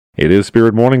It is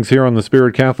Spirit Mornings here on the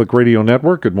Spirit Catholic Radio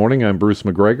Network. Good morning, I'm Bruce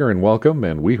McGregor, and welcome,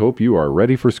 and we hope you are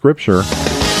ready for Scripture.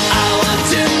 I want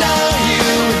to know you.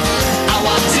 I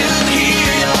want to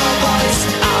hear your voice.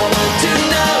 I want to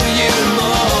know you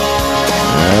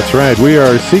more. That's right, we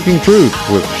are Seeking Truth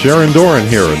with Sharon Doran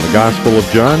here in the Gospel of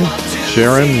John.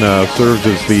 Sharon serves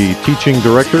as the teaching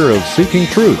director of Seeking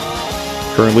Truth,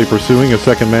 currently pursuing a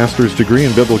second master's degree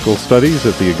in biblical studies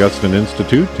at the Augustine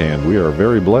Institute, and we are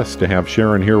very blessed to have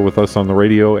Sharon here with us on the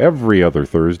radio every other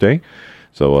Thursday.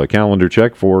 So a calendar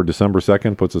check for December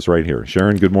 2nd puts us right here.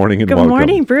 Sharon, good morning and welcome. Good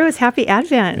morning, Bruce. Happy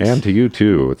Advent. And to you,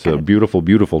 too. It's a beautiful,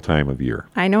 beautiful time of year.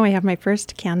 I know I have my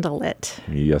first candle lit.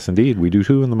 Yes, indeed. We do,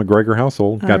 too, in the McGregor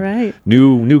household. Got right.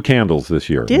 new candles this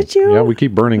year. Did you? Yeah, we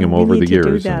keep burning them over the years.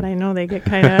 We need to do that. I know they get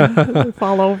kind of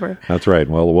fall over. That's right.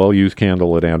 Well, a well-used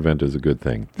candle at Advent is a good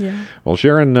thing. Yeah. Well,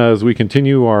 Sharon, as we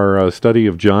continue our study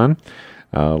of John,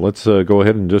 let's go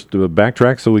ahead and just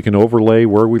backtrack so we can overlay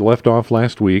where we left off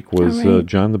last week was right.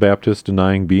 John the Baptist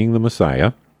denying being the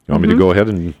Messiah. You want me to go ahead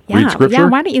and read Scripture? Yeah,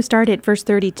 why don't you start at verse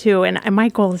 32? And my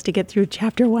goal is to get through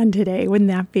chapter 1 today. Wouldn't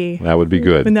that be? That would be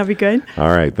good. Wouldn't that be good?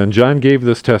 All right. Then John gave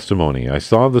this testimony. I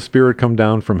saw the Spirit come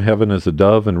down from heaven as a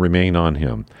dove and remain on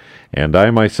him. And I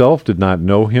myself did not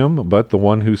know him, but the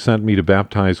one who sent me to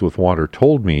baptize with water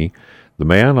told me, the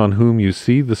man on whom you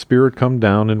see the Spirit come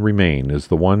down and remain is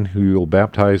the one who you'll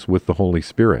baptize with the Holy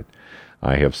Spirit.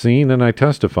 I have seen and I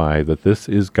testify that this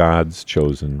is God's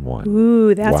chosen one.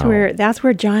 Ooh, that's Wow.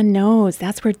 where John knows.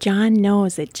 That's where John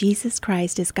knows that Jesus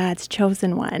Christ is God's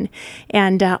chosen one.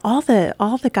 And all the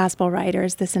gospel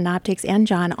writers, the synoptics and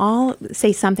John, all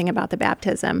say something about the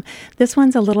baptism. This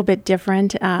one's a little bit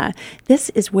different. This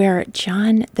is where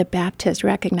John the Baptist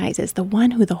recognizes the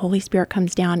one who the Holy Spirit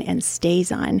comes down and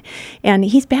stays on. And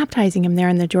he's baptizing him there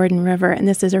in the Jordan River. And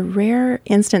this is a rare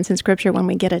instance in Scripture when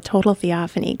we get a total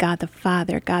theophany, God the Father,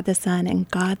 God the Son,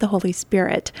 and God the Holy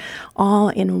Spirit, all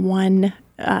in one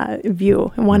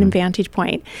view, one vantage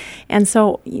point. And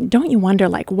so don't you wonder,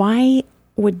 why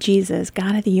would Jesus,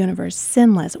 God of the universe,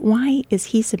 sinless, why is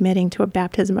he submitting to a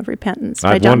baptism of repentance?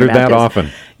 I've wondered that often.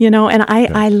 You know, and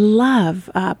I love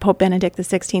Pope Benedict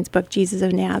XVI's book, Jesus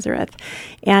of Nazareth.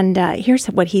 And here's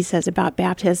what he says about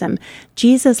baptism.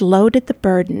 Jesus loaded the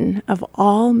burden of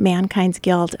all mankind's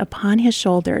guilt upon his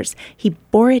shoulders. He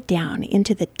bore it down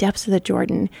into the depths of the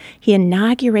Jordan. He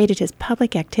inaugurated his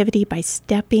public activity by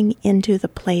stepping into the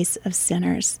place of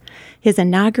sinners. His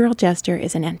inaugural gesture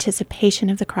is an anticipation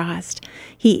of the cross.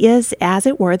 He is, as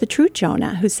it were, the true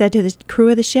Jonah, who said to the crew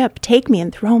of the ship, "Take me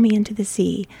and throw me into the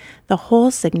sea." The whole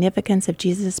significance of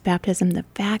Jesus' baptism, the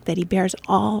fact that he bears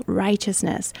all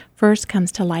righteousness, first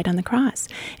comes to light on the cross.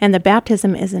 And the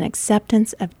baptism is an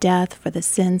acceptance of death for the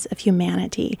sins of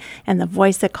humanity, and the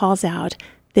voice that calls out,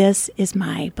 "This is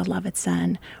my beloved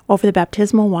Son." Over the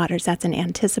baptismal waters, that's an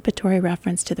anticipatory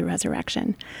reference to the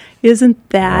resurrection. Isn't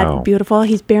that beautiful?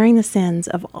 He's bearing the sins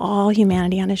of all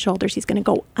humanity on his shoulders. He's going to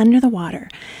go under the water.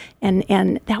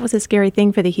 And that was a scary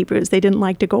thing for the Hebrews. They didn't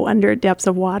like to go under depths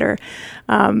of water.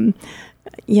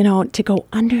 To go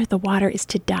under the water is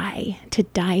to die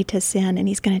to sin. And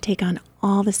he's going to take on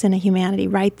all the sin of humanity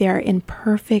right there in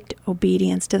perfect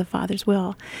obedience to the Father's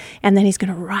will. And then he's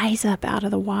going to rise up out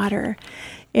of the water.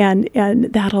 And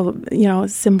that'll,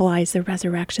 symbolize the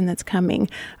resurrection that's coming.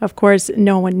 Of course,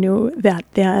 no one knew that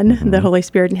then. Mm-hmm. The Holy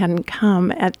Spirit hadn't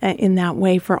come in that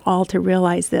way for all to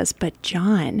realize this. But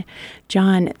John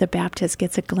the Baptist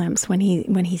gets a glimpse when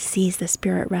he sees the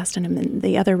Spirit rest on him. And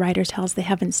the other writer tells the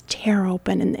heavens tear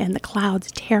open and the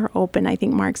clouds tear open, I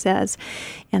think Mark says.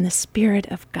 And the Spirit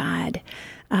of God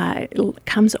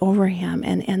comes over him,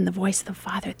 and the voice of the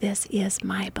Father, "This is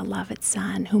my beloved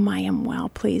Son, whom I am well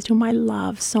pleased, whom I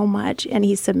love so much," and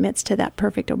he submits to that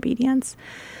perfect obedience.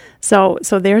 So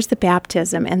there's the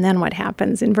baptism, and then what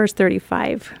happens in verse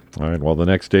 35? All right, well, the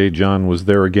next day John was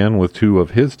there again with two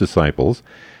of his disciples.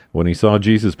 When he saw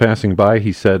Jesus passing by,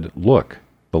 he said, "Look,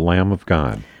 the Lamb of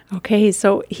God." Okay,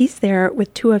 so he's there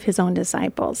with two of his own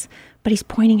disciples, but he's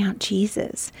pointing out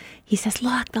Jesus. He says,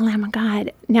 "Look, the Lamb of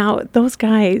God." Now, those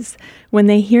guys, when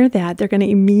they hear that, they're going to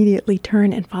immediately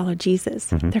turn and follow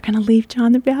Jesus. Mm-hmm. They're going to leave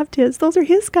John the Baptist. Those are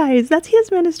his guys. That's his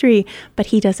ministry. But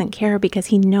he doesn't care because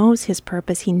he knows his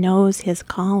purpose. He knows his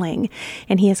calling.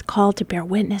 And he is called to bear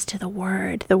witness to the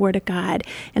Word of God.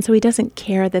 And so he doesn't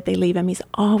care that they leave him. He's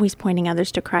always pointing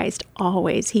others to Christ,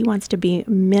 always. He wants to be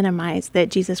minimized, that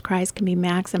Jesus Christ can be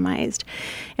maximized.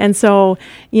 And so,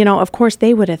 of course,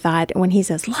 they would have thought when he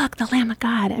says, "Look, the Lamb of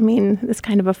God," I mean, it's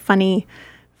kind of a funny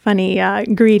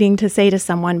greeting to say to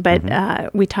someone,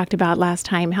 but we talked about last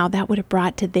time how that would have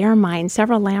brought to their mind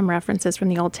several lamb references from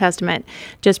the Old Testament.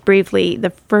 Just briefly,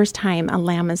 the first time a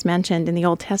lamb is mentioned in the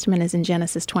Old Testament is in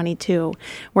Genesis 22,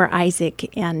 where Isaac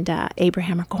and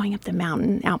Abraham are going up the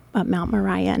mountain, up Mount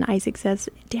Moriah, and Isaac says,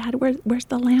 "Dad, where's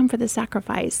the lamb for the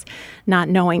sacrifice?" Not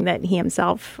knowing that he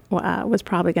himself was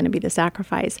probably going to be the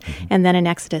sacrifice. And then in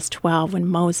Exodus 12, when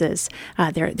Moses,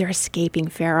 they're escaping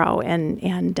Pharaoh,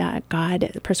 and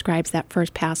God prescribes that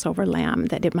first Passover lamb,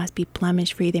 that it must be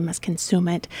blemish-free, they must consume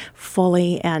it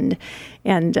fully, and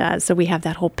so we have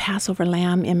that whole Passover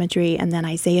lamb imagery. And then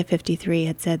Isaiah 53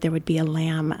 had said there would be a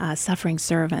lamb, a suffering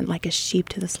servant, like a sheep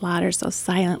to the slaughter, so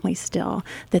silently still,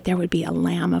 that there would be a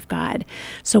lamb of God.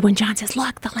 So when John says,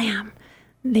 "Look, the lamb,"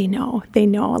 they know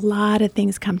a lot of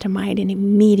things come to mind, and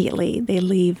immediately they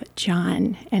leave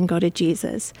John and go to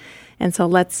Jesus. And so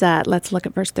let's look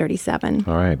at verse 37.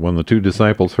 All right. When the two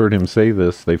disciples heard him say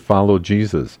this, they followed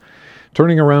Jesus.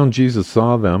 Turning around, Jesus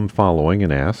saw them following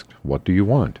and asked, "What do you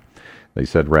want?" They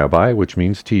said, "Rabbi," which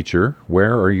means teacher,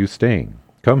 "where are you staying?"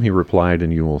 "Come," he replied,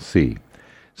 "and you will see."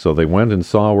 So they went and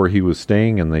saw where he was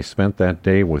staying, and they spent that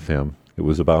day with him. It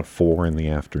was about 4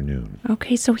 p.m.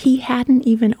 Okay, so he hadn't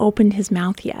even opened his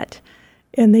mouth yet.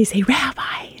 And they say,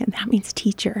 "Rabbi," and that means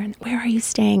teacher. And "where are you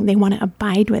staying?" They want to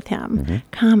abide with him.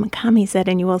 Come, he said,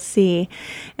 "and you will see."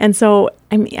 And so,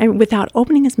 without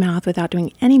opening his mouth, without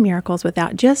doing any miracles,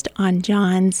 without just on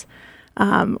John's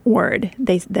word,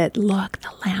 that look,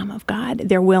 the Lamb of God,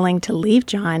 they're willing to leave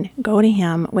John, go to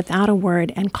him without a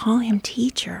word, and call him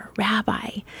teacher,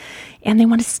 rabbi. And they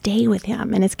want to stay with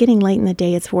him. And it's getting late in the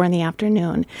day. It's 4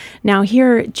 p.m. Now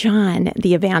here, John,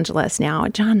 the evangelist now,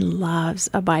 John loves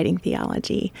abiding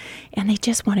theology. And they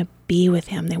just want to be with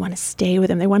him. They want to stay with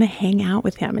him. They want to hang out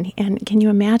with him. And can you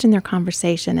imagine their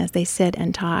conversation as they sit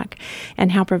and talk,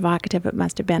 and how provocative it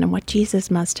must have been, and what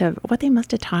they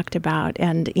must have talked about.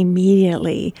 And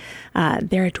immediately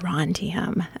they're drawn to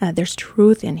him. There's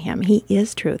truth in him. He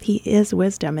is truth. He is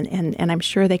wisdom. And I'm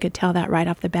sure they could tell that right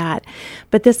off the bat.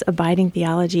 But this abiding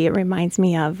theology, it reminds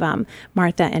me of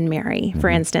Martha and Mary, for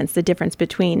instance, the difference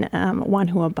between one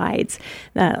who abides.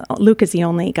 Luke is the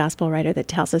only gospel writer that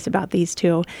tells us about these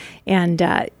two. And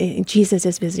Jesus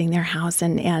is visiting their house,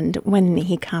 and when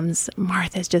he comes,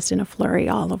 Martha's just in a flurry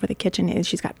all over the kitchen, and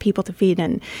she's got people to feed,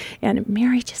 and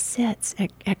Mary just sits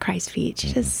at Christ's feet.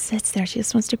 She just sits there. She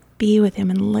just wants to be with him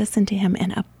and listen to him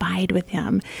and abide with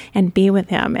him and be with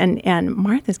him. And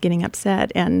Martha's getting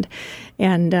upset, and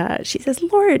she says,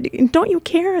 "Lord, don't you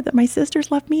care that my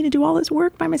sister's left me to do all this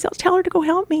work by myself? Tell her to go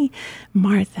help me."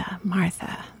 "Martha,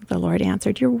 Martha," the Lord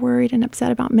answered, "you're worried and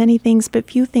upset about many things, but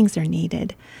few things are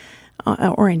needed.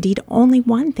 Or indeed, only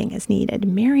one thing is needed.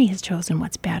 Mary has chosen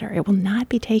what's better. It will not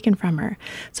be taken from her."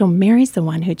 So Mary's the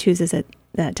one who chooses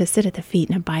to sit at the feet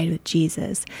and abide with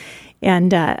Jesus.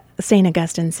 And St.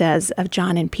 Augustine says of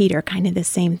John and Peter, kind of the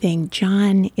same thing.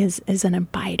 John is an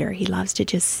abider. He loves to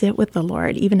just sit with the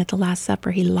Lord. Even at the Last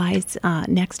Supper, he lies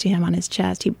next to him on his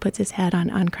chest. He puts his head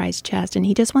on Christ's chest, and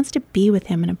he just wants to be with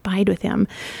him and abide with him.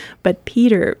 But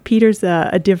Peter's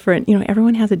a different,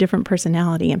 everyone has a different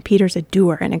personality, and Peter's a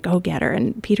doer and a go-getter,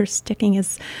 and Peter's sticking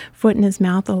his foot in his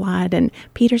mouth a lot, and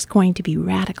Peter's going to be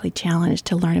radically challenged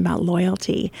to learn about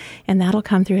loyalty, and that'll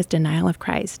come through his denial of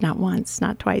Christ, not once,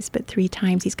 not twice, but 3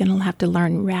 times. He's going to have to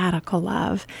learn radical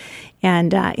love.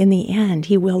 And in the end,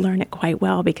 he will learn it quite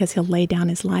well, because he'll lay down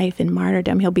his life in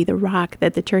martyrdom. He'll be the rock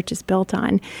that the church is built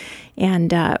on.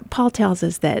 And Paul tells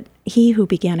us that he who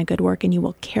began a good work in you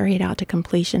will carry it out to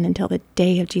completion until the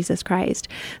day of Jesus Christ.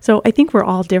 So I think we're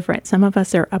all different. Some of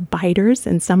us are abiders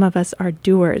and some of us are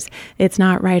doers. It's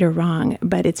not right or wrong,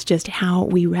 but it's just how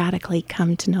we radically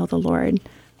come to know the Lord.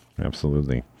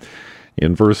 Absolutely.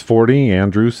 In verse 40,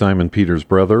 Andrew, Simon Peter's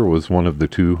brother, was one of the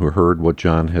two who heard what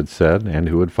John had said and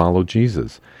who had followed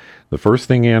Jesus. The first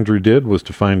thing Andrew did was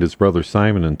to find his brother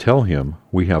Simon and tell him,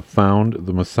 "We have found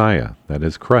the Messiah," that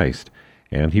is Christ,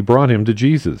 and he brought him to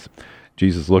Jesus.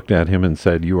 Jesus looked at him and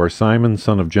said, "You are Simon,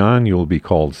 son of John. You will be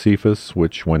called Cephas,"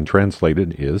 which, when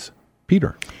translated, is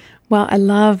Peter. Well, I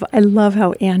love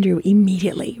how Andrew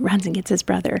immediately runs and gets his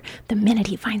brother. The minute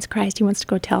he finds Christ, he wants to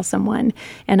go tell someone.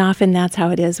 And often that's how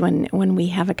it is when we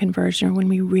have a conversion, or when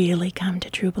we really come to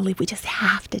true belief. We just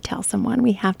have to tell someone.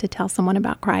 We have to tell someone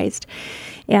about Christ.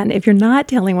 And if you're not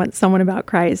telling someone about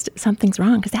Christ, something's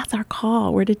wrong, because that's our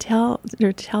call. We're to tell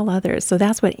others. So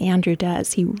that's what Andrew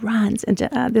does. He runs. And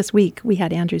this week we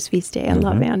had Andrew's feast day. I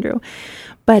love Andrew.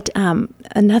 But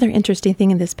another interesting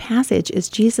thing in this passage is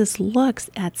Jesus looks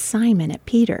at Simon, at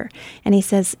Peter, and he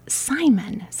says,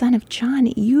 "Simon, son of John,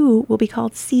 you will be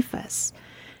called Cephas."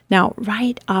 Now,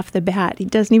 right off the bat, he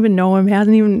doesn't even know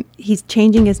him, he's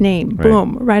changing his name. Right.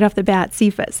 Boom, right off the bat,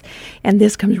 Cephas. And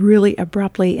this comes really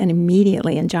abruptly and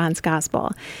immediately in John's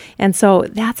gospel. And so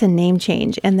that's a name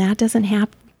change, and that doesn't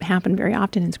happen very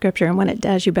often in Scripture, and when it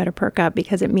does, you better perk up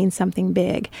because it means something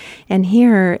big. And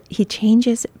here he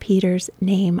changes Peter's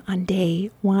name on day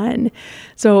one.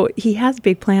 So he has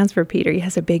big plans for Peter. He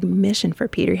has a big mission for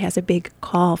Peter. He has a big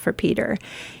call for Peter.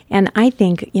 And I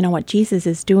think, what Jesus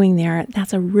is doing there,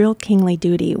 that's a real kingly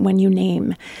duty when you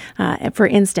name. For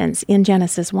instance, in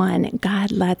Genesis 1,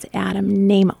 God lets Adam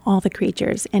name all the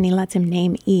creatures, and he lets him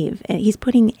name Eve. And he's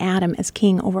putting Adam as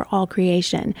king over all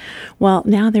creation. Well,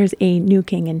 now there's a new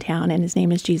king in town, and his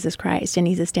name is Jesus Christ, and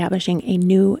he's establishing a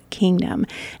new kingdom.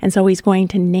 And so he's going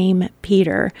to name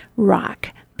Peter Rock.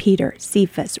 Peter,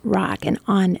 Cephas, rock, and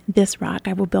on this rock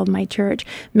I will build my church.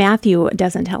 Matthew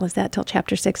doesn't tell us that till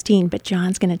chapter 16, but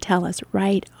John's going to tell us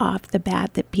right off the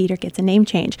bat that Peter gets a name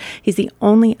change. He's the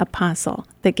only apostle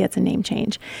that gets a name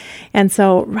change. And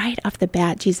so right off the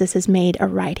bat, Jesus is made a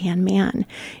right-hand man.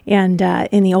 And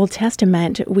in the Old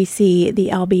Testament, we see the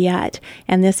Albiet,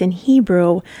 and this in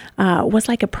Hebrew was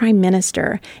like a prime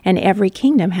minister, and every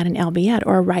kingdom had an Albiet,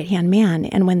 or a right-hand man.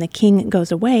 And when the king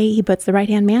goes away, he puts the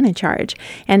right-hand man in charge.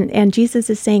 And Jesus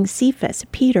is saying, Cephas,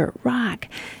 Peter, rock.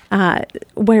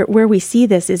 Where we see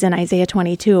this is in Isaiah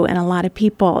 22, and a lot of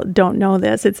people don't know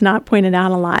this. It's not pointed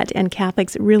out a lot, and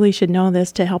Catholics really should know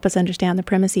this to help us understand the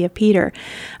primacy of Peter.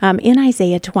 In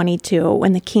Isaiah 22,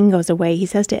 when the king goes away, he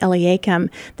says to Eliakim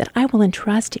that I will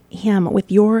entrust him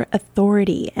with your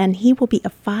authority, and he will be a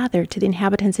father to the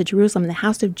inhabitants of Jerusalem, the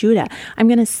house of Judah. I'm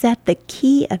going to set the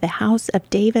key of the house of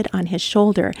David on his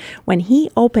shoulder. When he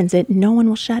opens it, no one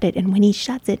will shut it, and when he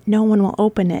shuts it, no one will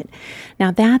open it.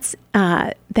 Now that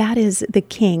is the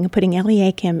king putting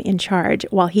Eliakim in charge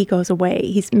while he goes away.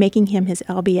 He's making him his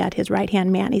Albiet, his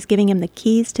right-hand man. He's giving him the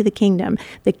keys to the kingdom,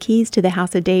 the keys to the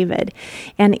house of David.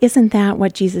 And isn't that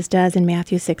what Jesus does in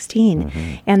Matthew 16?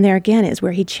 Mm-hmm. And there again is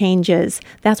where he changes.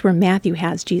 That's where Matthew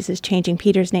has Jesus changing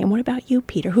Peter's name. What about you,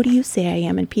 Peter? Who do you say I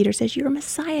am? And Peter says, you're a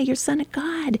Messiah, you're Son of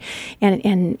God.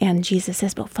 And Jesus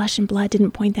says, well, flesh and blood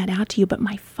didn't point that out to you, but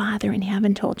my Father in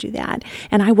heaven told you that.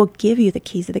 And I will give you the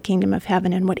keys of the kingdom of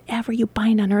heaven, and whatever you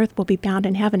bind on earth will be bound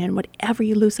in heaven, and whatever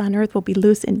you loose on earth will be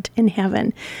loose in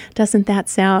heaven. Doesn't that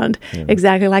sound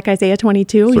exactly like Isaiah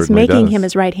 22? Certainly He's making does. him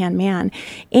his right-hand man.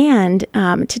 And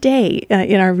today,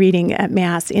 in our reading at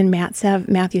Mass, in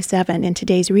Matthew 7, in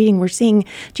today's reading, we're seeing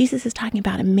Jesus is talking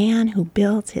about a man who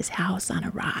builds his house on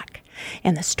a rock.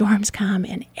 And the storms come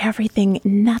and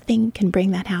nothing can bring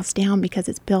that house down because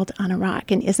it's built on a rock.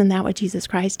 And isn't that what Jesus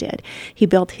Christ did? He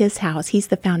built his house. He's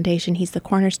the foundation. He's the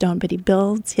cornerstone, but he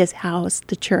builds his house,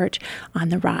 the church, on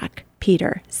the rock.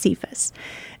 Peter, Cephas.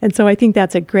 And so I think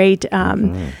that's a great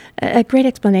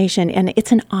explanation, and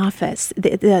it's an office.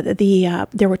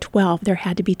 There were 12. There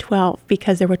had to be 12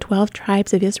 because there were 12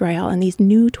 tribes of Israel, and these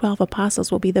new 12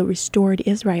 apostles will be the restored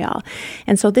Israel.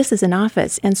 And so this is an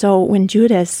office. And so when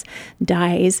Judas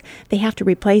dies, they have to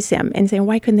replace him and say,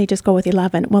 why couldn't they just go with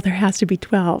 11? Well, there has to be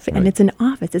 12, and it's an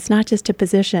office. It's not just a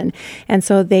position. And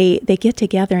so they get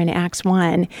together in Acts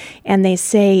 1, and they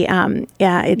say,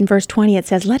 in verse 20, it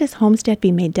says, let his homestead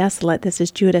be made desolate. This is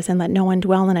Judas, and let no one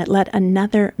dwell in it. Let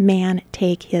another man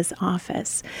take his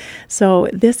office. So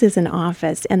this is an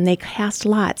office, and they cast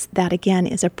lots. That again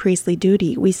is a priestly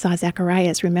duty. We saw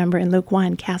Zacharias, remember in Luke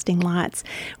 1, casting lots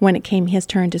when it came his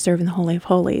turn to serve in the Holy of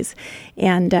Holies.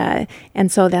 And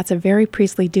so that's a very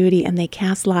priestly duty, and they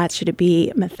cast lots. Should it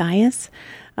be Matthias?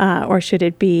 Or should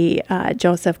it be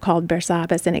Joseph called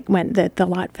Barsabbas? And it went the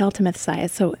lot fell to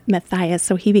Matthias,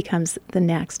 so he becomes the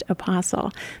next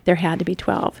apostle. There had to be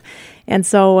 12. And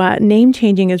so name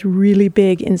changing is really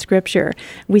big in Scripture.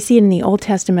 We see it in the Old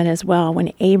Testament as well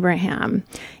when Abram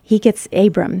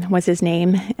was his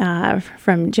name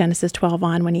from Genesis 12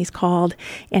 on when he's called,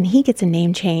 and he gets a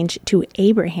name change to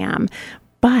Abraham.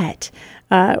 But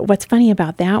what's funny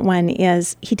about that one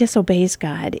is he disobeys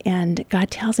God, and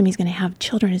God tells him he's going to have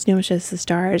children as numerous as the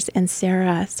stars, and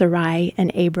Sarai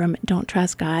and Abram don't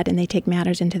trust God, and they take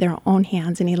matters into their own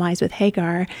hands, and he lies with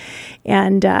Hagar,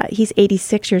 and he's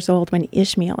 86 years old when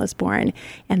Ishmael is born,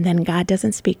 and then God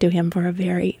doesn't speak to him for a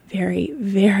very, very,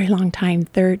 very long time,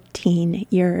 13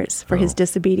 years for his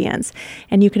disobedience.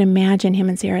 And you can imagine him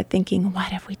and Sarah thinking,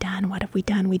 what have we done? What have we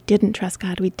done? We didn't trust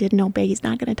God. We didn't obey. He's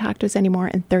not going to talk to us anymore.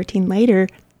 And 13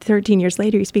 years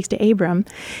later, he speaks to Abram.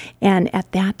 And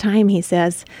at that time, he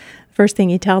says, First thing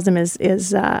he tells him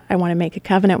is I want to make a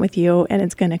covenant with you, and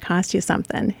it's going to cost you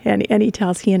something. And he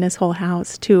tells he and his whole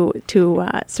house to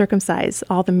circumcise.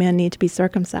 All the men need to be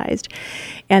circumcised.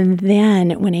 And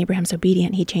then when Abraham's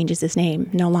obedient, he changes his name.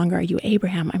 No longer are you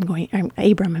Abraham. I'm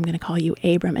Abram. I'm going to call you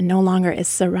Abram. And no longer is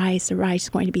Sarai. Sarai is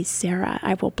going to be Sarah.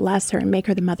 I will bless her and make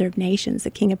her the mother of nations.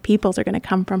 The king of peoples are going to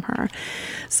come from her.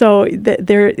 So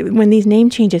when these name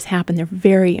changes happen, they're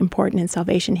very important in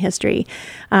salvation history.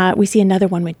 We see another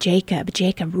one with Jacob.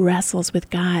 Jacob wrestles with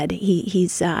God.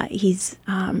 He's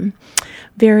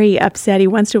very upset. He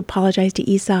wants to apologize to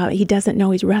Esau. He doesn't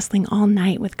know he's wrestling all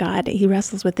night with God. He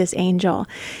wrestles with this angel.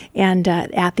 And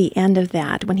at the end of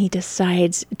that, when he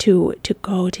decides to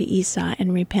go to Esau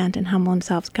and repent and humble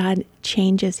himself, God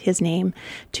changes his name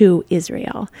to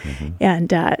Israel. And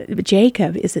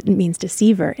Jacob means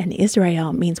deceiver, and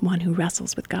Israel means one who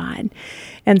wrestles with God.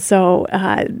 And so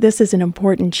this is an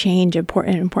important change, an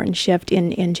important shift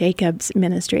in Jacob's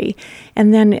ministry.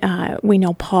 And then we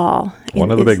know Paul.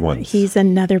 One of the big ones. He's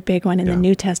another big one in the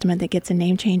New Testament that gets a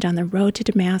name change on the road to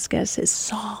Damascus. Is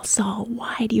Saul, Saul,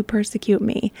 why do you persecute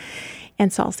me?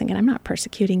 And Saul's thinking, I'm not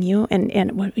persecuting you.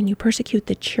 And when you persecute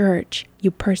the church, you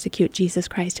persecute Jesus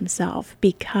Christ himself,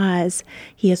 because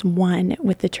he is one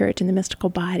with the church in the mystical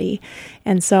body.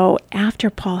 And so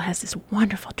after Paul has this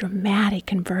wonderful, dramatic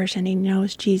conversion, he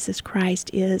knows Jesus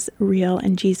Christ is real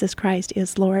and Jesus Christ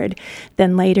is Lord.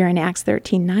 Then later in Acts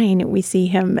 13:9, we see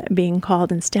him being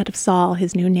called, instead of Saul,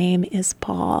 his new name is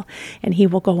Paul. And he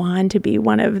will go on to be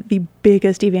one of the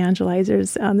biggest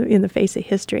evangelizers in the face of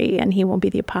history. And he will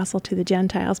be the apostle to the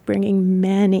Gentiles, bringing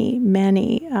many,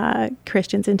 many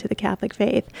Christians into the Catholic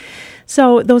faith.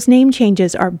 So those name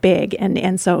changes are big.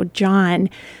 And so John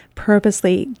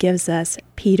purposely gives us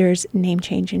Peter's name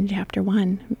change in chapter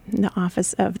 1, in the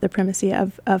office of the primacy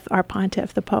of our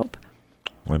pontiff, the Pope.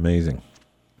 Amazing.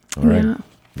 All right. Yeah.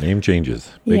 Name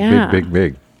changes.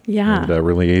 Big. Yeah. And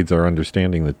really aids our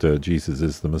understanding that Jesus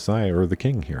is the Messiah or the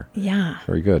King here. Yeah.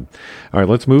 Very good. All right,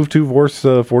 let's move to verse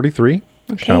 43.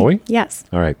 Okay. Shall we? Yes.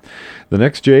 All right. The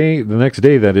next day,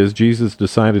 that is, Jesus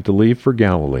decided to leave for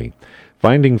Galilee.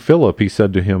 Finding Philip, he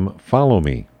said to him, "Follow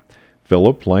me."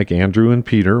 Philip, like Andrew and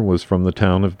Peter, was from the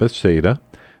town of Bethsaida.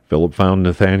 Philip found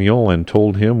Nathanael and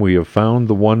told him, "We have found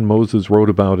the one Moses wrote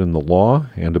about in the law,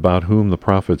 and about whom the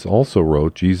prophets also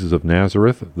wrote, Jesus of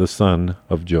Nazareth, the son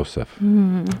of Joseph."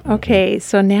 Okay,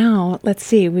 so now let's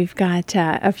see. We've got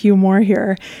a few more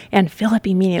here. And Philip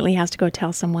immediately has to go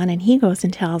tell someone, and he goes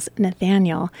and tells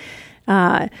Nathanael.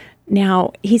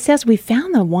 Now, he says, we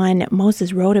found the one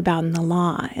Moses wrote about in the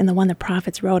law and the one the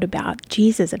prophets wrote about,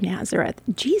 Jesus of Nazareth.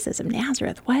 Jesus of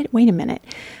Nazareth? What? Wait a minute.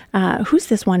 Who's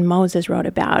this one Moses wrote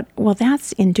about? Well,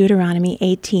 that's in Deuteronomy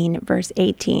 18, verse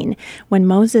 18, when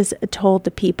Moses told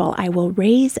the people, I will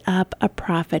raise up a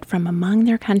prophet from among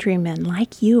their countrymen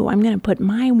like you. I'm going to put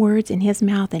my words in his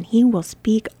mouth, and he will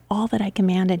speak all that I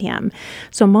commanded him.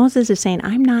 So Moses is saying,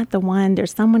 I'm not the one.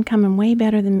 There's someone coming way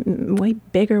better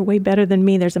than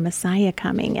me. There's a Messiah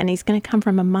coming, and he's going to come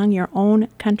from among your own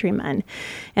countrymen.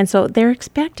 And so they're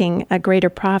expecting a greater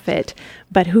prophet,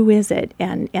 but who is it?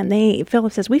 And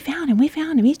Philip says, we found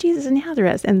him. He's Jesus of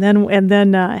Nazareth. And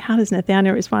then how does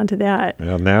Nathanael respond to that?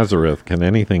 Well, Nazareth, can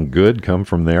anything good come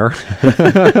from there?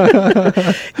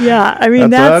 Yeah, I mean,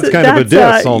 that's kind of a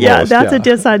diss almost. Yeah, that's a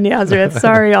diss on Nazareth.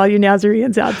 Sorry, all you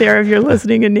Nazareans out there, if you're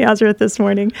listening in Nazareth this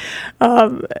morning.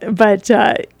 But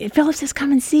Philip says,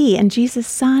 come and see. And Jesus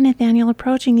saw Nathanael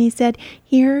approaching. He said,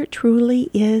 here truly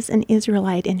is an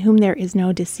Israelite in whom there is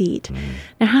no deceit.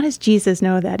 Now, how does Jesus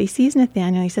know that? He sees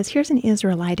Nathanael. He says, here's an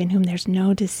Israelite in whom there's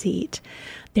no deceit.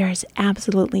 There is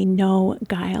absolutely no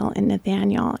guile in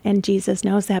Nathanael, and Jesus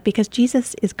knows that because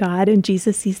Jesus is God and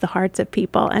Jesus sees the hearts of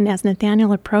people. And as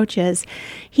Nathanael approaches,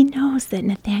 he knows that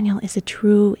Nathanael is a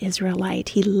true Israelite.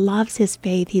 He loves his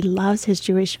faith. He loves his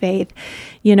Jewish faith.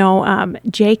 You know,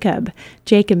 Jacob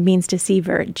means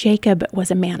deceiver. Jacob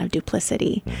was a man of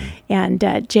duplicity, and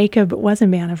Jacob was a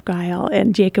man of guile,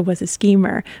 and Jacob was a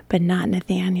schemer, but not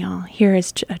Nathanael. Here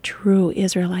is a true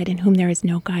Israelite in whom there is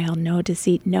no guile, no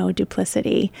deceit, no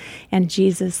duplicity. And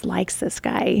Jesus likes this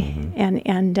guy.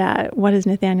 And what does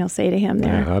Nathanael say to him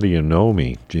there? How do you know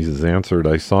me? Jesus answered,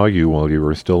 I saw you while you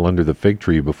were still under the fig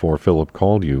tree before Philip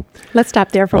called you. Let's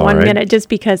stop there for 1 minute, just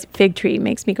because fig tree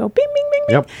makes me go bing, bing, bing,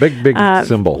 bing. Yep, big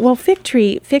symbol. Well, fig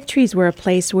trees were a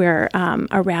place where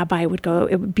a rabbi would go.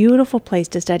 A beautiful place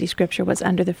to study scripture was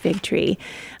under the fig tree,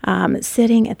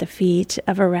 sitting at the feet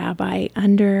of a rabbi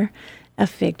under a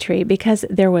fig tree because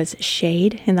there was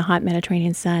shade in the hot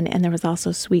Mediterranean sun, and there was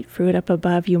also sweet fruit up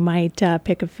above. You might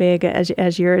pick a fig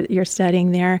as you're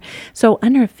studying there. So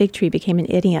under a fig tree became an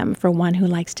idiom for one who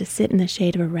likes to sit in the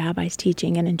shade of a rabbi's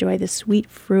teaching and enjoy the sweet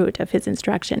fruit of his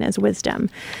instruction as wisdom.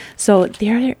 So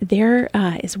there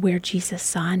is where Jesus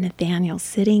saw Nathanael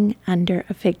sitting under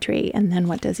a fig tree. And then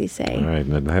what does he say? All right.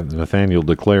 Nathanael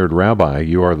declared, "Rabbi,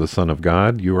 you are the Son of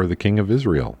God. You are the King of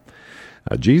Israel."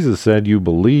 Jesus said, "You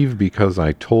believe because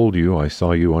I told you I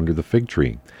saw you under the fig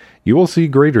tree. You will see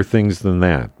greater things than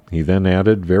that." He then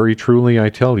added, "Very truly I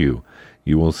tell you,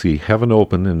 you will see heaven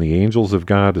open and the angels of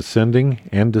God ascending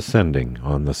and descending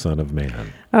on the Son of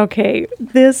Man." Okay,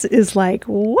 this is like,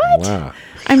 what? Wow.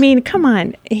 I mean, come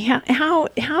on.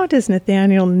 How does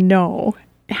Nathanael know?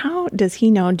 How does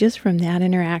he know just from that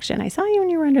interaction? I saw you when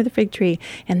you were under the fig tree.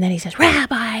 And then he says,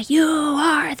 "Rabbi, you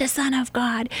are the Son of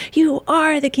God. You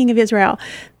are the King of Israel."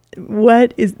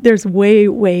 There's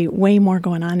way more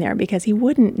going on there because he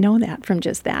wouldn't know that from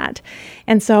just that.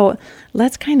 And so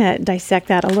let's kind of dissect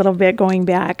that a little bit going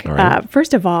back. Right.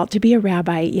 First of all, to be a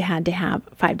rabbi, you had to have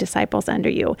 5 disciples under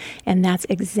you. And that's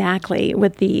exactly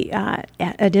with the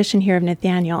addition here of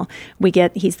Nathanael,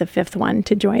 he's the 5th one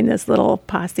to join this little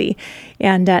posse.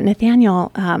 And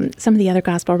Nathanael, some of the other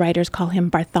gospel writers call him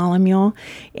Bartholomew.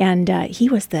 And he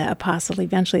was the apostle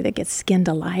eventually that gets skinned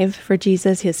alive for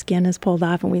Jesus. His skin is pulled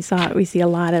off, and we see a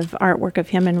lot of artwork of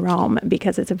him in Rome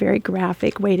because it's a very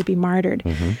graphic way to be martyred.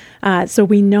 Mm-hmm. So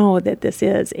we know that this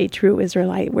is a true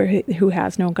Israelite who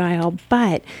has no guile.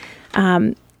 But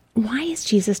why is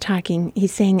Jesus talking?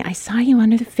 He's saying, "I saw you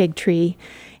under the fig tree,"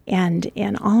 and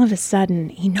all of a sudden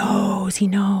he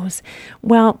knows.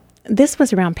 Well, this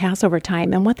was around Passover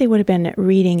time, and what they would have been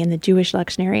reading in the Jewish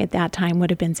lectionary at that time would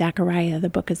have been Zechariah, the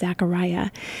book of Zechariah.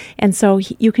 And so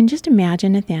you can just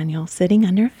imagine Nathanael sitting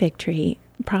under a fig tree,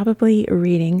 probably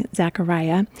reading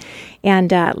Zechariah.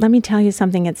 And let me tell you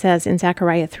something it says in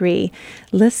Zechariah 3.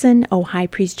 "Listen, O high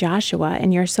priest Joshua,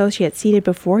 and your associates seated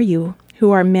before you, who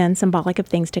are men symbolic of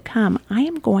things to come. I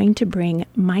am going to bring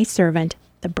my servant,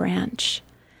 the branch.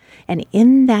 And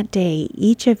in that day,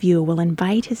 each of you will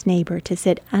invite his neighbor to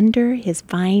sit under his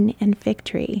vine and fig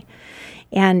tree."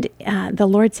 And the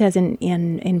Lord says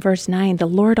in verse 9, the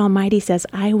Lord Almighty says,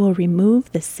 "I will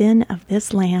remove the sin of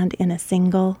this land in a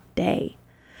single day."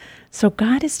 So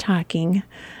God is talking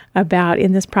about,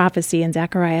 in this prophecy in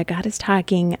Zechariah, God is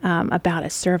talking about a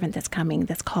servant that's coming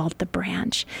that's called the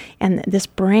branch. And this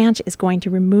branch is going to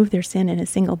remove their sin in a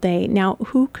single day. Now,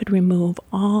 who could remove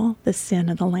all the sin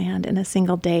of the land in a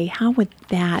single day? How would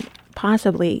that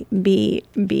possibly be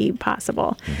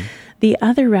possible? Mm-hmm. The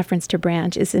other reference to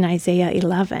branch is in Isaiah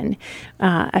 11.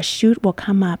 A shoot will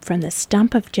come up from the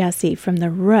stump of Jesse, from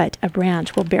the root a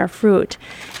branch will bear fruit.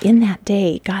 In that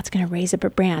day, God's going to raise up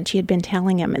a branch. He had been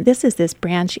telling him, and this is this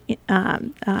branch,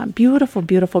 beautiful,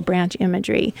 beautiful branch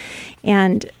imagery.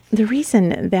 And the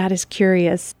reason that is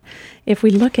curious, if we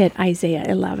look at Isaiah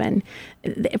 11,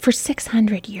 for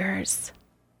 600 years,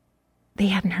 they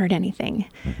hadn't heard anything.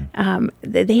 Mm-hmm.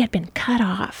 They had been cut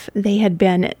off. They had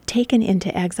been taken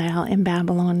into exile in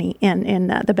Babylon, in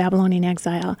the Babylonian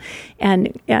exile,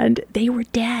 and they were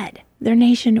dead. Their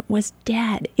nation was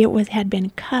dead. Had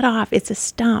been cut off. It's a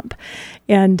stump,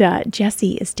 and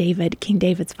Jesse is King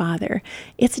David's father.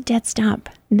 It's a dead stump.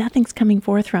 Nothing's coming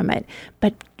forth from it.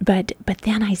 But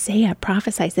then Isaiah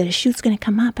prophesies that a shoot's going to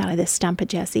come up out of this stump of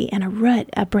Jesse, and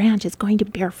a branch is going to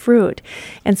bear fruit.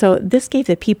 And so this gave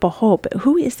the people hope.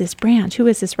 Who is this branch? Who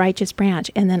is this righteous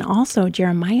branch? And then also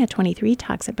Jeremiah 23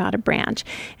 talks about a branch.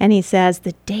 And he says,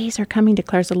 "The days are coming,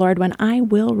 declares the Lord, when I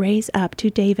will raise up to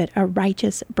David a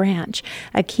righteous branch,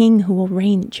 a king who will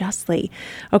reign justly."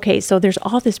 Okay, so there's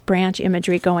all this branch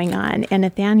imagery going on. And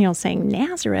Nathanael's saying,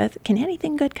 Nazareth? Can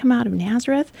anything good come out of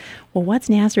Nazareth? Well, what's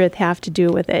Nazareth have to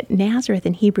do with it? Nazareth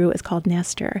in Hebrew is called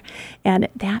Nestor, and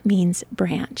that means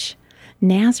branch.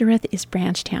 Nazareth is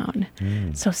branch town.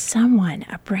 So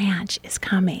a branch is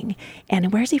coming.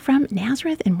 And where's he from?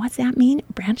 Nazareth. And what's that mean?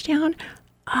 Branch town?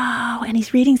 Oh, and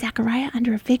he's reading Zechariah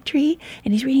under a fig tree,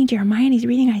 and he's reading Jeremiah, and he's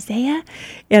reading Isaiah,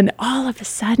 and all of a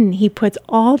sudden he puts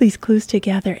all these clues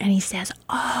together, and he says,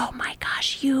 "Oh my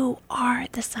gosh, you are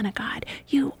the Son of God.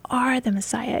 You are the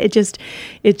Messiah." It just,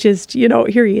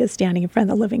 here he is standing in front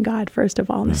of the living God, first of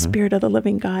all, and the Spirit of the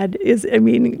living God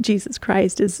Jesus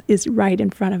Christ is right in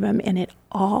front of him, and it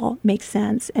all makes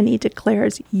sense, and he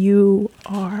declares, "You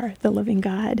are the living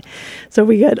God." So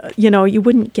we got, you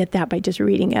wouldn't get that by just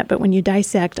reading it, but when you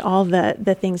dissect all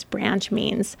the things branch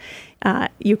means,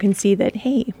 you can see that,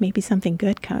 hey, maybe something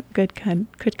good could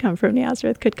come from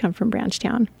Nazareth, could come from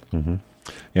Branchtown. Mm-hmm.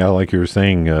 Yeah, like you were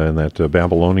saying, in that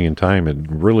Babylonian time, it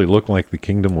really looked like the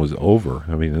kingdom was over.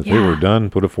 I mean, if they were done,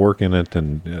 put a fork in it,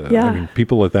 and I mean,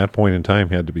 people at that point in time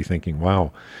had to be thinking,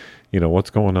 "Wow, what's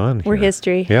going on here?" We're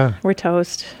history. Yeah, We're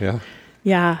toast. yeah.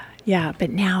 Yeah. But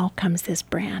now comes this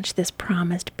branch, this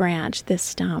promised branch, this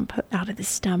stump. Out of this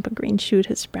stump, a green shoot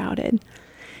has sprouted.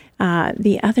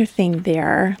 The other thing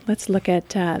there, let's look at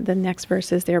the next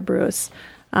verses there, Bruce.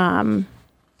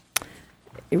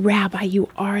 Rabbi, you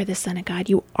are the Son of God.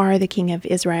 You are the King of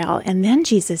Israel. And then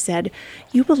Jesus said,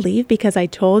 you believe because I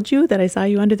told you that I saw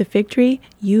you under the fig tree?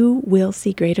 You will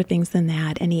see greater things than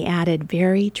that. And he added,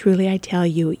 very truly I tell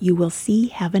you, you will see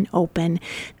heaven open,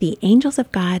 the angels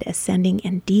of God ascending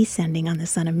and descending on the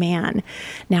Son of Man.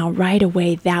 Now, right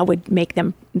away, that would make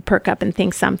them perk up and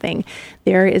think something.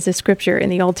 There is a scripture in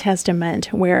the Old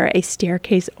Testament where a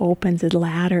staircase opens, a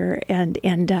ladder, and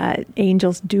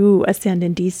angels do ascend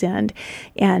and descend.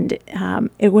 And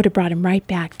it would have brought him right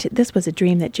back to, this was a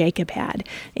dream that Jacob had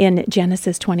in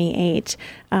Genesis 28.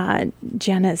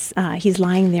 He's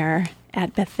lying there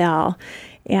at Bethel,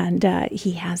 and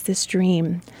he has this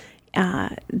dream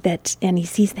and he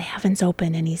sees the heavens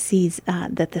open, and he sees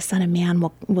that the Son of Man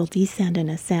will descend and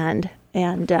ascend.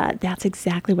 And that's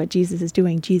exactly what Jesus is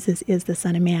doing. Jesus is the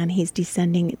Son of Man. He's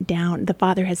descending down. The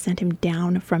Father has sent him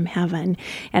down from heaven.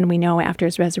 And we know after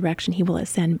his resurrection, he will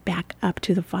ascend back up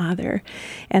to the Father.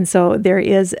 And so there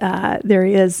is,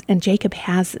 and Jacob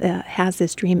has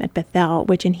this dream at Bethel,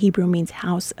 which in Hebrew means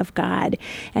house of God.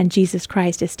 And Jesus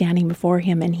Christ is standing before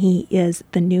him, and he is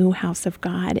the new house of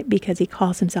God because he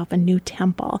calls himself a new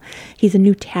temple. He's a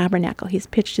new tabernacle. He's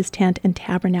pitched his tent and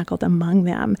tabernacled among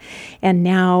them. And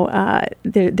now,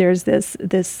 there's this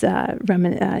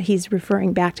he's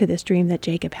referring back to this dream that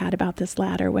Jacob had about this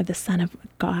ladder where the Son of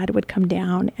God would come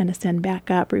down and ascend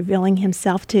back up, revealing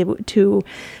himself to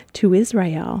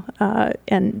Israel.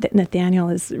 And Nathanael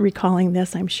is recalling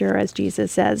this, I'm sure, as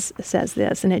Jesus says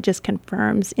this, and it just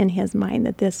confirms in his mind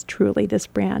that this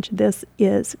branch, this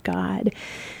is God.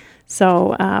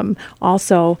 So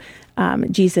also,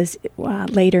 Jesus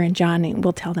later in John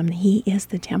will tell them he is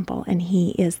the temple and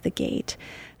he is the gate.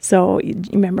 So you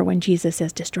remember when Jesus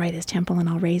says, destroy this temple and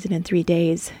I'll raise it in 3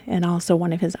 days. And also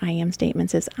one of his I am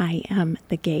statements is, I am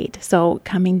the gate. So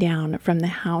coming down from the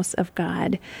house of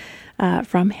God,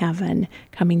 from heaven,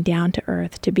 coming down to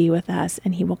earth to be with us,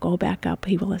 and he will go back up,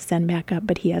 he will ascend back up,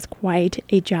 but he has quite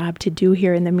a job to do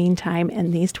here in the meantime,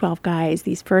 and these 12 guys,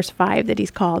 these first 5 that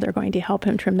he's called, are going to help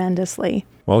him tremendously.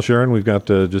 Well, Sharon, we've got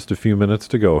just a few minutes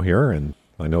to go here, and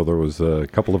I know there was a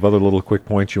couple of other little quick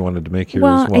points you wanted to make here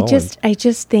as well. I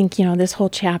just think, this whole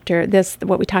chapter,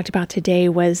 what we talked about today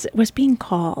was being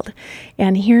called.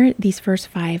 And here, these first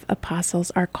 5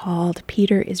 apostles are called.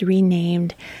 Peter is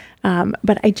renamed.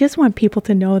 But I just want people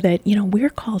to know that, we're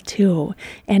called too,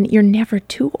 and you're never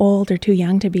too old or too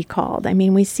young to be called. I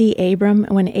mean, we see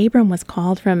when Abram was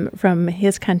called from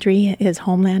his country, his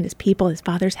homeland, his people, his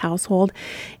father's household,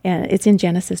 and it's in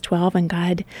Genesis 12, and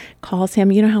God calls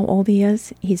him. You know how old he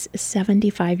is? He's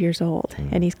 75 years old,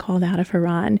 and he's called out of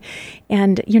Haran.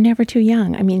 And you're never too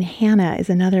young. I mean, Hannah is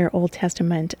another Old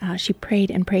Testament. She prayed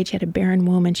and prayed. She had a barren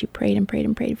womb, and she prayed and prayed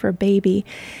and prayed for a baby.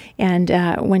 And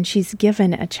when she's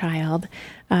given a child,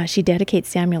 she dedicates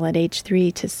Samuel at age 3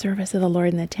 to service of the Lord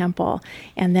in the temple,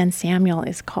 and then Samuel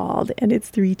is called, and it's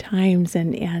 3 times,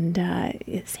 and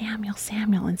it's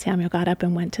Samuel, and Samuel got up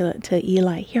and went to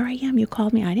Eli. Here I am, you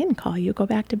called me. I didn't call you. Go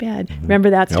back to bed. Mm-hmm. Remember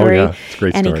that story? Oh, yeah. It's a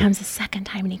great and story. He comes a second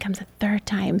time, and he comes a third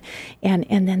time, and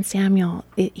then Samuel,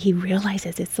 he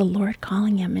realizes it's the Lord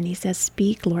calling him, and he says,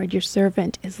 speak, Lord, your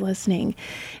servant is listening.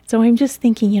 So I'm just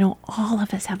thinking, all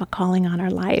of us have a calling on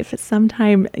our life.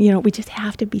 Sometime, we just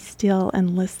have to be still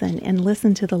and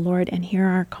listen to the Lord and hear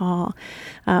our call.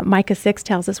 Micah 6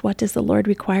 tells us, what does the Lord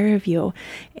require of you?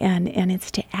 And it's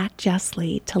to act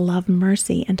justly, to love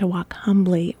mercy, and to walk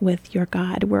humbly with your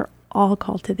God. We're all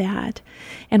called to that.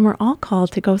 And we're all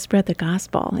called to go spread the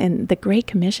gospel. In the Great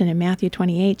Commission in Matthew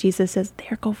 28, Jesus says,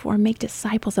 therefore make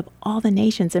disciples of all the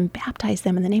nations and baptize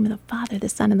them in the name of the Father, the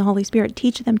Son, and the Holy Spirit.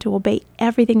 Teach them to obey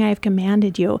everything I have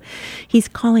commanded you. He's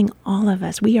calling all of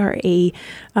us. We are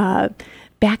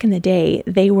back in the day,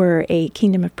 they were a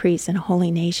kingdom of priests and a holy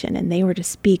nation, and they were to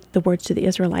speak the words to the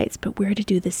Israelites, but we're to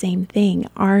do the same thing.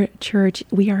 Our church,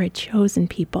 we are a chosen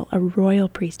people, a royal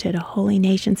priesthood, a holy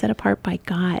nation set apart by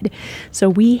God. So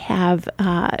we have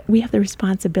the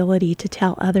responsibility to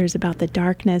tell others about the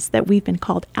darkness that we've been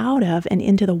called out of and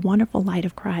into the wonderful light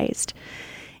of Christ.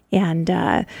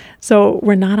 And so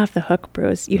we're not off the hook,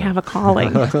 Bruce. You have a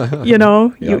calling,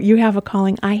 Yep. you have a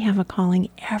calling. I have a calling.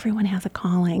 Everyone has a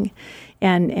calling.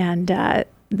 And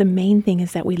the main thing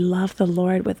is that we love the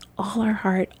Lord with all our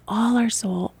heart, all our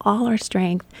soul, all our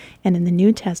strength. And in the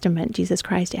New Testament, Jesus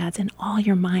Christ adds, in all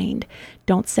your mind.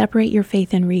 Don't separate your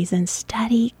faith and reason.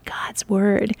 Study God's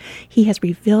word. He has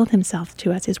revealed himself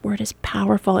to us. His word is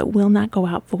powerful. It will not go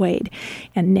out void.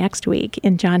 And next week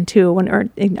in John 2,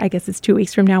 I guess it's 2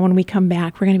 weeks from now when we come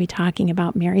back, we're going to be talking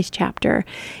about Mary's chapter.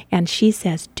 And she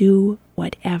says, do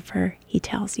whatever he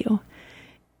tells you.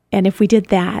 And if we did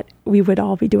that, we would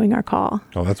all be doing our call.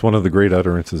 Oh, that's one of the great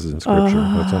utterances in Scripture.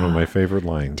 That's one of my favorite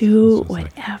lines. Do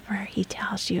whatever he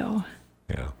tells you.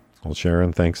 Yeah. Well,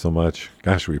 Sharon, thanks so much.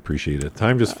 Gosh, we appreciate it.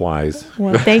 Time just flies.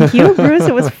 Well, thank you, Bruce.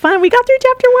 It was fun. We got through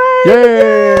chapter 1.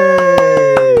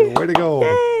 Yay! Way to go.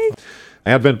 Yay!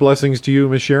 Advent blessings to you,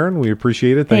 Miss Sharon. We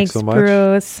appreciate it. Thanks so much.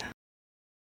 Bruce.